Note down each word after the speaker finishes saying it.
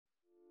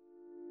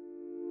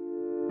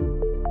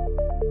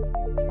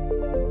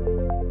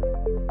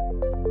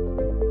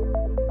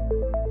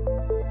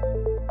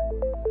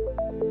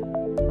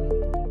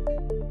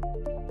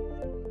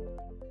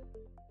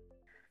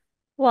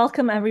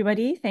Welcome,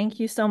 everybody. Thank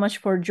you so much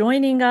for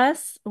joining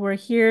us. We're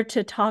here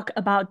to talk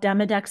about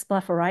Demodex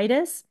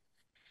blepharitis.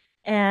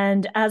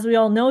 And as we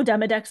all know,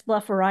 Demodex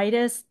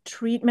blepharitis,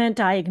 treatment,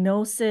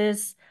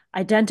 diagnosis,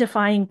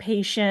 identifying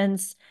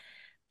patients,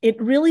 it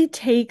really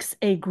takes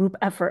a group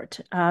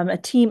effort, a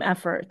team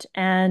effort.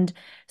 And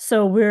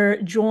so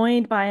we're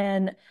joined by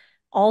an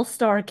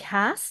all-star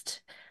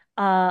cast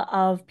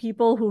of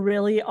people who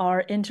really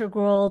are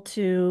integral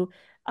to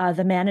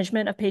the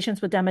management of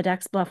patients with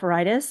Demodex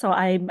blepharitis. So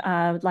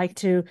I would like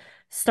to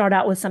start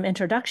out with some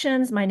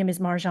introductions. My name is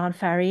Marjan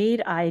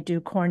Farid. I do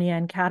cornea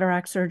and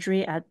cataract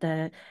surgery at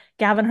the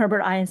Gavin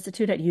Herbert Eye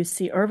Institute at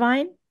UC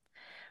Irvine.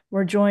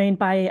 We're joined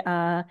by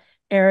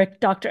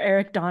Dr.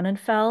 Eric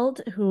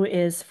Donenfeld, who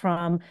is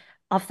from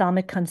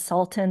Ophthalmic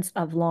Consultants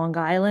of Long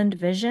Island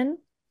Vision,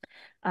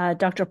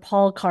 Dr.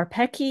 Paul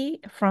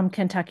Karpecki from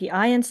Kentucky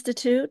Eye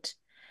Institute,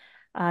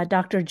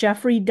 Dr.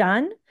 Jeffrey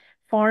Dunn,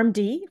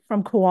 PharmD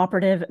from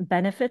Cooperative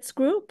Benefits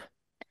Group.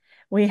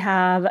 We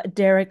have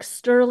Derek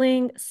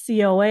Sterling,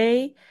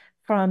 COA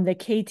from the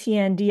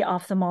KTND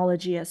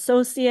Ophthalmology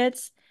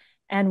Associates,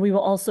 and we will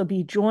also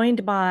be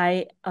joined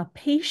by a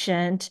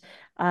patient,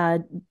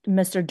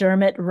 Mr.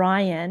 Dermot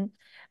Ryan.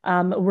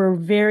 We're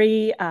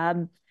very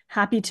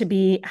happy to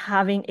be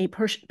having a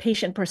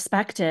patient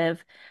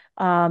perspective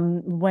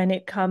when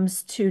it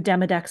comes to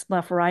Demodex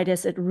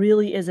blepharitis. It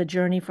really is a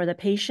journey for the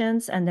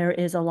patients, and there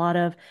is a lot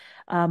of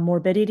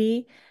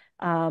morbidity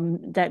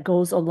that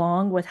goes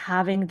along with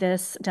having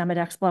this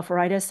Demodex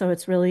blepharitis. So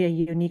it's really a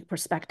unique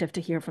perspective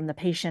to hear from the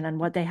patient and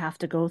what they have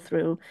to go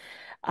through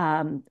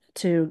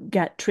to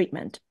get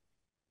treatment.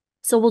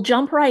 So we'll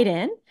jump right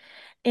in.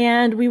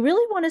 And we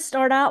really want to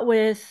start out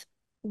with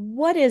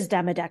what is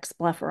Demodex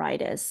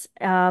blepharitis?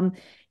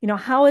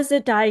 How is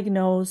it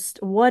diagnosed?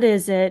 What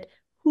is it?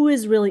 Who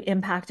is really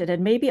impacted?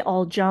 And maybe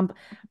I'll jump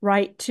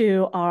right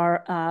to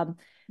our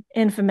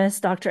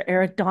infamous Dr.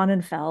 Eric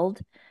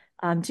Donenfeld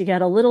to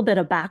get a little bit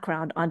of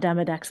background on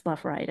Demodex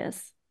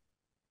blepharitis.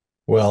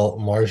 Well,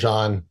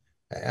 Marjan,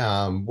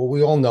 what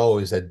we all know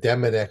is that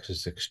Demodex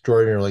is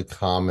extraordinarily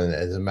common.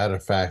 As a matter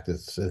of fact,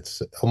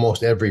 it's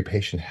almost every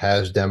patient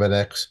has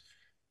Demodex.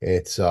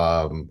 It's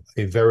a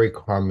very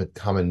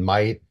common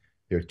mite.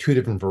 There are two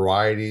different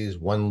varieties.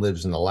 One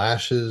lives in the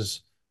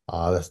lashes,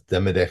 that's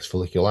Demodex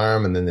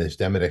follicularum, and then there's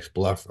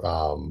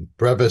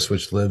brevis,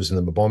 which lives in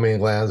the meibomian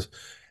glands.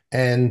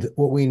 And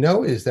what we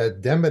know is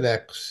that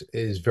Demodex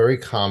is very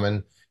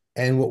common,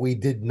 and what we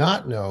did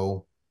not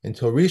know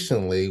until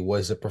recently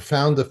was the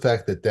profound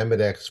effect that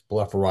Demodex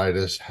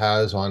blepharitis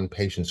has on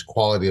patients'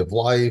 quality of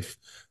life,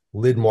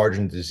 lid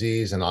margin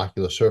disease, and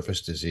ocular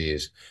surface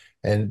disease.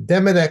 And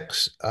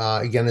Demodex,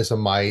 again, is a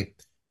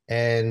mite,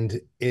 and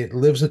it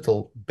lives at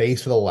the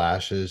base of the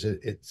lashes.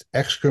 It's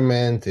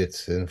excrement,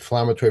 its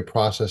inflammatory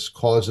process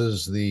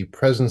causes the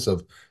presence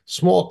of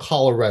small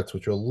collarettes,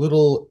 which are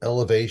little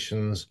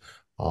elevations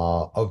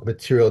of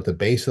material at the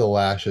base of the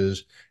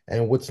lashes.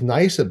 And what's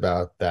nice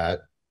about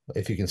that,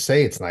 if you can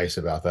say it's nice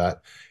about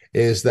that,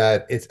 is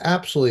that it's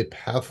absolutely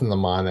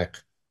pathognomonic,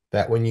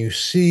 that when you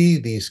see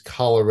these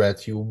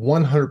collarettes, you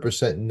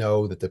 100%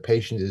 know that the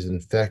patient is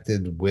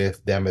infected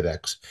with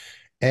Demodex.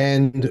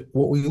 And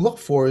what we look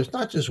for is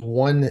not just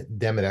one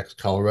Demodex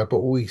collarette,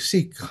 but what we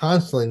see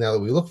constantly now that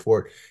we look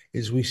for it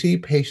is we see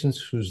patients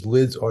whose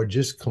lids are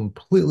just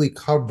completely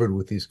covered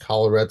with these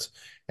collarettes.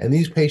 And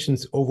these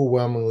patients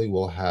overwhelmingly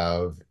will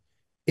have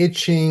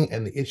itching,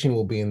 and the itching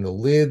will be in the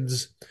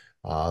lids.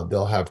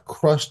 They'll have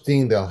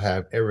crusting, they'll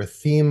have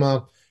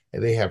erythema,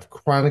 and they have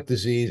chronic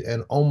disease,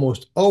 and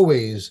almost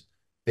always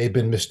they've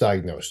been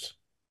misdiagnosed.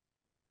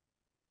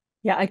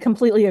 Yeah, I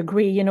completely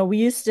agree. We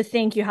used to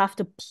think you have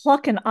to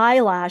pluck an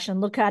eyelash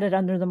and look at it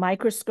under the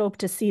microscope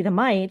to see the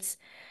mites,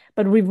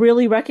 but we've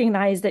really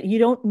recognized that you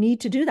don't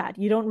need to do that.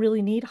 You don't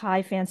really need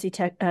high fancy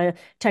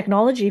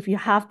technology. If you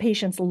have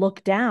patients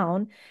look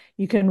down,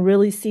 you can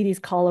really see these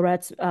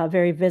collarettes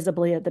very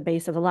visibly at the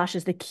base of the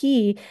lashes. The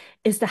key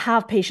is to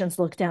have patients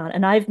look down.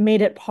 And I've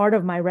made it part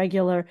of my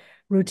regular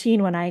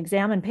routine when I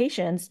examine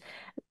patients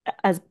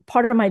as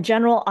part of my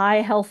general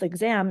eye health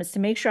exam is to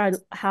make sure I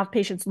have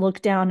patients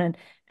look down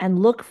and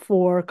look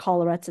for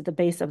collarettes at the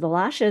base of the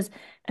lashes,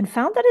 and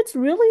found that it's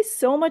really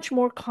so much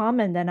more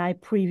common than I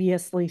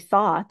previously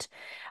thought.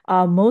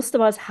 Most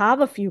of us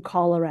have a few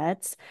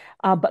collarettes,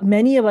 but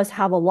many of us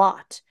have a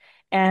lot.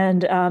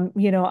 And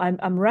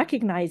I'm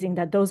recognizing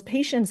that those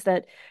patients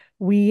that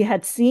we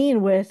had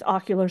seen with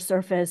ocular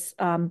surface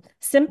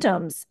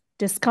symptoms,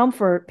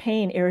 discomfort,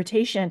 pain,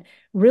 irritation,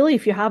 really,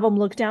 if you have them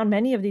look down,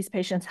 many of these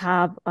patients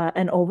have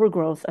an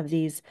overgrowth of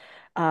these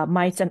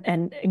mites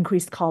and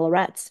increased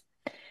collarettes.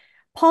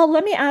 Paul,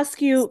 let me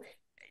ask you,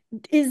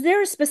 is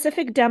there a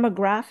specific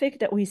demographic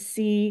that we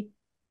see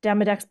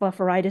Demodex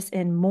blepharitis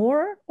in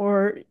more,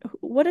 or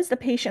what is the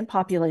patient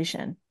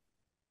population?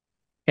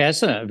 Yeah,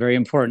 that's a very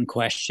important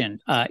question.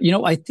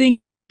 I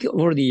think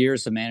over the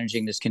years of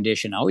managing this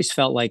condition, I always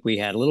felt like we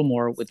had a little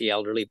more with the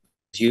elderly.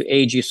 As you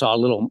age, you saw a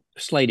little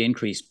slight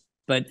increase,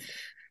 but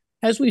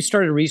As we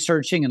started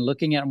researching and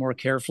looking at it more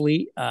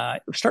carefully,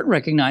 we're starting to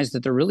recognize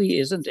that there really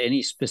isn't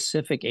any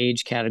specific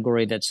age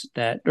category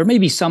or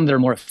maybe some that are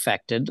more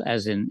affected,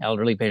 as in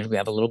elderly patients, we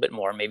have a little bit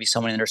more. Maybe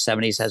someone in their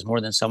 70s has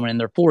more than someone in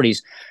their 40s,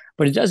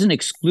 but it doesn't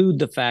exclude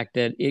the fact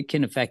that it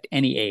can affect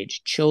any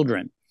age.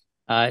 Children,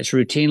 it's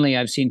routinely,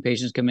 I've seen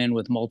patients come in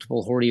with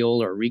multiple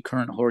hordeola or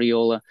recurrent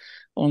hordeola,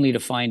 only to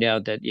find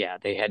out that, yeah,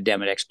 they had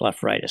Demodex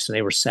blepharitis. So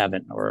they were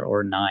 7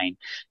 or 9.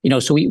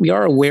 So we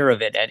are aware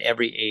of it at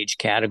every age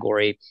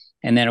category.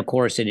 And then, of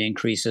course, it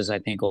increases, I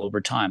think,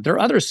 over time. There are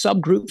other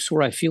subgroups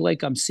where I feel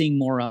like I'm seeing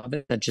more of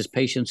it, such as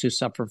patients who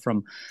suffer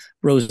from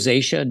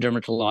rosacea,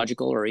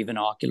 dermatological, or even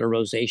ocular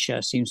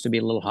rosacea seems to be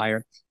a little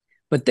higher.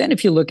 But then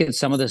if you look at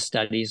some of the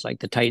studies,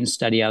 like the Titan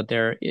study out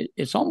there,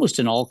 it's almost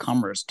an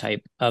all-comers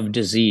type of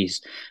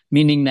disease,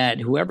 meaning that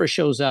whoever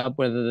shows up,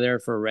 whether they're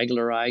for a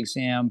regular eye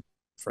exam,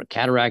 for a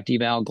cataract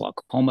eval,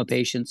 glaucoma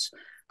patients,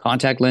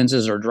 contact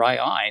lenses, or dry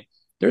eye,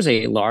 there's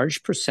a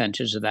large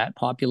percentage of that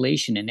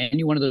population in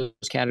any one of those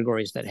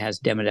categories that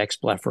has Demodex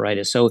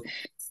blepharitis. So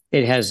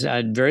it has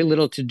very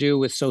little to do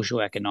with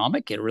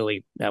socioeconomic. It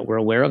really, that we're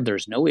aware of,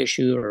 there's no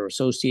issue or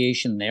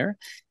association there.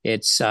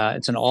 It's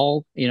an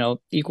all,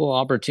 equal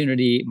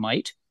opportunity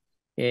mite.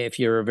 If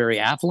you're very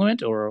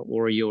affluent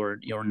or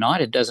you're not,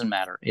 it doesn't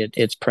matter.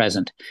 It's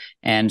present.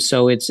 And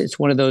so it's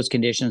one of those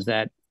conditions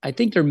that I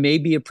think there may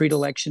be a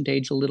predilection to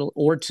age a little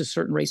or to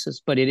certain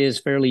races, but it is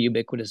fairly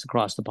ubiquitous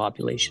across the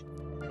population.